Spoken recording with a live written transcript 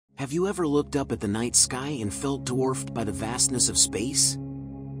Have you ever looked up at the night sky and felt dwarfed by the vastness of space?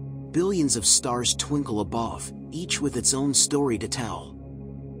 Billions of stars twinkle above, each with its own story to tell.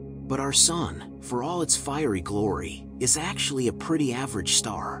 But our sun, for all its fiery glory, is actually a pretty average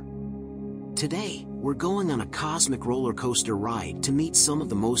star. Today, we're going on a cosmic roller coaster ride to meet some of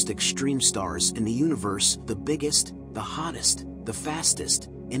the most extreme stars in the universe, the biggest, the hottest, the fastest,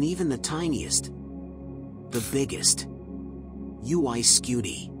 and even the tiniest. The biggest.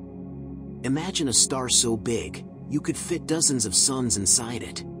 Uy-Scuti. Imagine a star so big, you could fit dozens of suns inside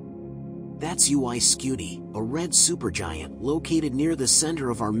it. That's Uy-Scuti, a red supergiant located near the center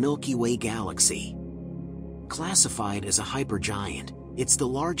of our Milky Way galaxy. Classified as a hypergiant, it's the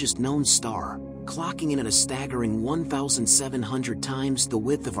largest known star, clocking in at a staggering 1,700 times the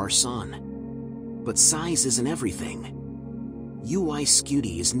width of our Sun. But size isn't everything.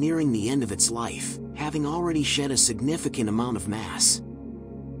 Uy-Scuti is nearing the end of its life, having already shed a significant amount of mass.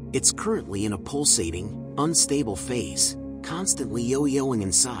 It's currently in a pulsating, unstable phase, constantly yo-yoing in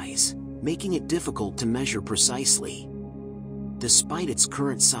size, making it difficult to measure precisely. Despite its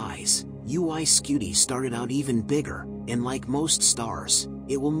current size, Uy-Scuti started out even bigger, and like most stars,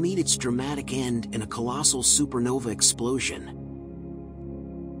 it will meet its dramatic end in a colossal supernova explosion.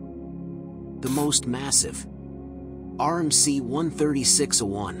 The most massive. RMC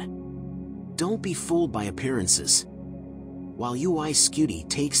 13601. Don't be fooled by appearances. While Uy-Scuti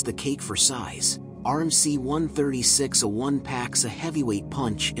takes the cake for size, RMC 13601 packs a heavyweight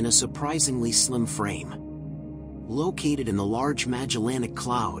punch in a surprisingly slim frame. Located in the Large Magellanic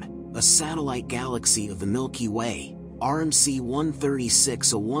Cloud, a satellite galaxy of the Milky Way, RMC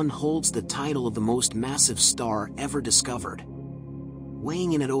 13601 holds the title of the most massive star ever discovered.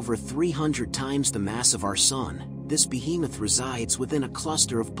 Weighing in at over 300 times the mass of our Sun, this behemoth resides within a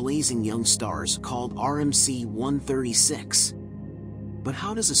cluster of blazing young stars called RMC 136. But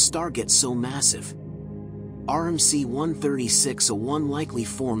how does a star get so massive? RMC 13601 likely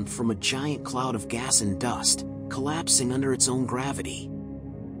formed from a giant cloud of gas and dust, collapsing under its own gravity.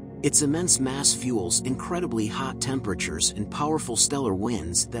 Its immense mass fuels incredibly hot temperatures and powerful stellar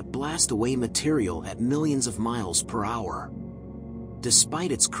winds that blast away material at millions of miles per hour.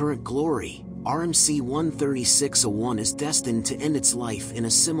 Despite its current glory, RMC 13601 is destined to end its life in a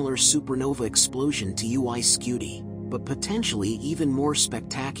similar supernova explosion to Uy-Scuti, but potentially even more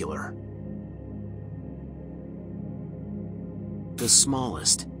spectacular. The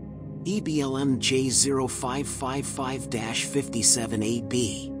smallest. EBLM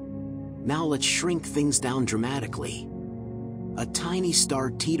J0555-57AB. Now let's shrink things down dramatically. A tiny star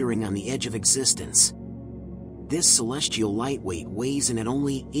teetering on the edge of existence. This celestial lightweight weighs in at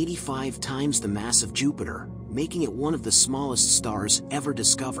only 85 times the mass of Jupiter, making it one of the smallest stars ever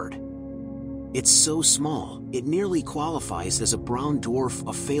discovered. It's so small, it nearly qualifies as a brown dwarf,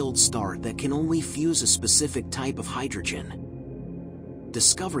 a failed star that can only fuse a specific type of hydrogen.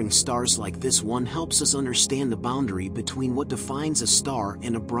 Discovering stars like this one helps us understand the boundary between what defines a star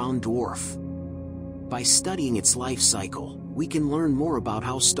and a brown dwarf. By studying its life cycle, we can learn more about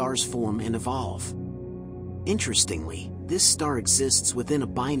how stars form and evolve. Interestingly, this star exists within a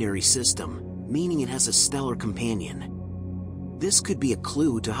binary system, meaning it has a stellar companion. This could be a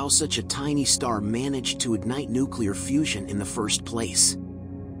clue to how such a tiny star managed to ignite nuclear fusion in the first place.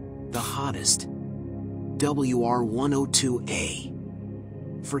 The hottest.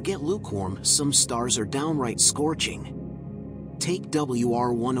 WR102a. Forget lukewarm, some stars are downright scorching. Take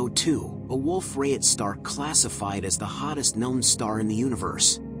WR102, a Wolf-Rayet star classified as the hottest known star in the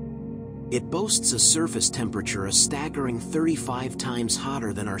universe. It boasts a surface temperature a staggering 35 times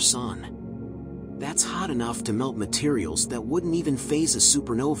hotter than our Sun. That's hot enough to melt materials that wouldn't even phase a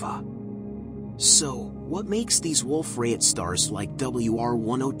supernova. So, what makes these Wolf-Rayet stars like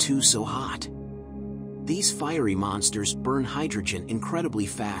WR102 so hot? These fiery monsters burn hydrogen incredibly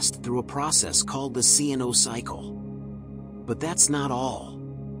fast through a process called the CNO cycle. But that's not all.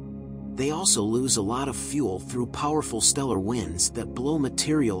 They also lose a lot of fuel through powerful stellar winds that blow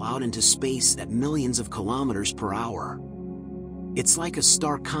material out into space at millions of kilometers per hour. It's like a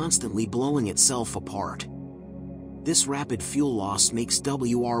star constantly blowing itself apart. This rapid fuel loss makes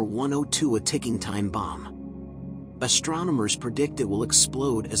WR102 a ticking time bomb. Astronomers predict it will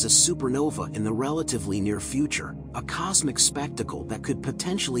explode as a supernova in the relatively near future, a cosmic spectacle that could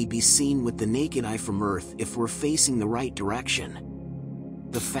potentially be seen with the naked eye from Earth if we're facing the right direction.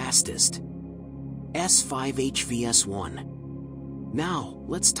 The fastest. S5HVS1. Now,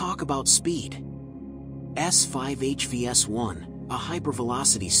 let's talk about speed. S5HVS1, a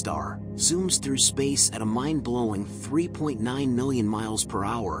hypervelocity star, zooms through space at a mind-blowing 3.9 million miles per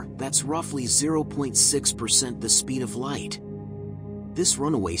hour. That's roughly 0.6% the speed of light. This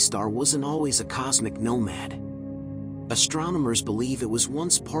runaway star wasn't always a cosmic nomad. Astronomers believe it was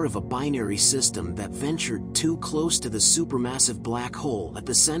once part of a binary system that ventured too close to the supermassive black hole at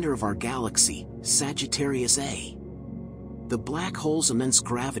the center of our galaxy, Sagittarius A. The black hole's immense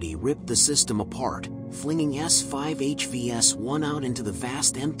gravity ripped the system apart, flinging S5HVS1 out into the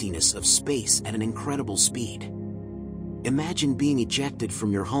vast emptiness of space at an incredible speed. Imagine being ejected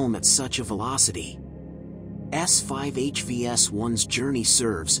from your home at such a velocity. S5HVS1's journey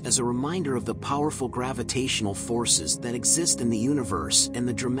serves as a reminder of the powerful gravitational forces that exist in the universe and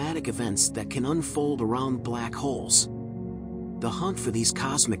the dramatic events that can unfold around black holes. The hunt for these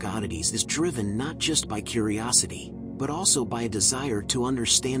cosmic oddities is driven not just by curiosity, but also by a desire to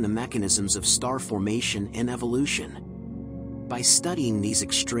understand the mechanisms of star formation and evolution. By studying these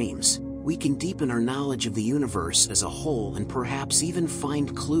extremes, we can deepen our knowledge of the universe as a whole and perhaps even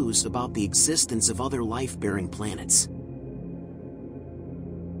find clues about the existence of other life-bearing planets.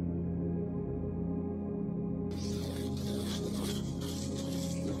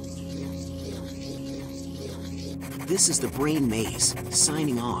 This is the Brain Maze,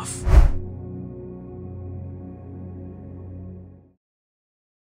 signing off.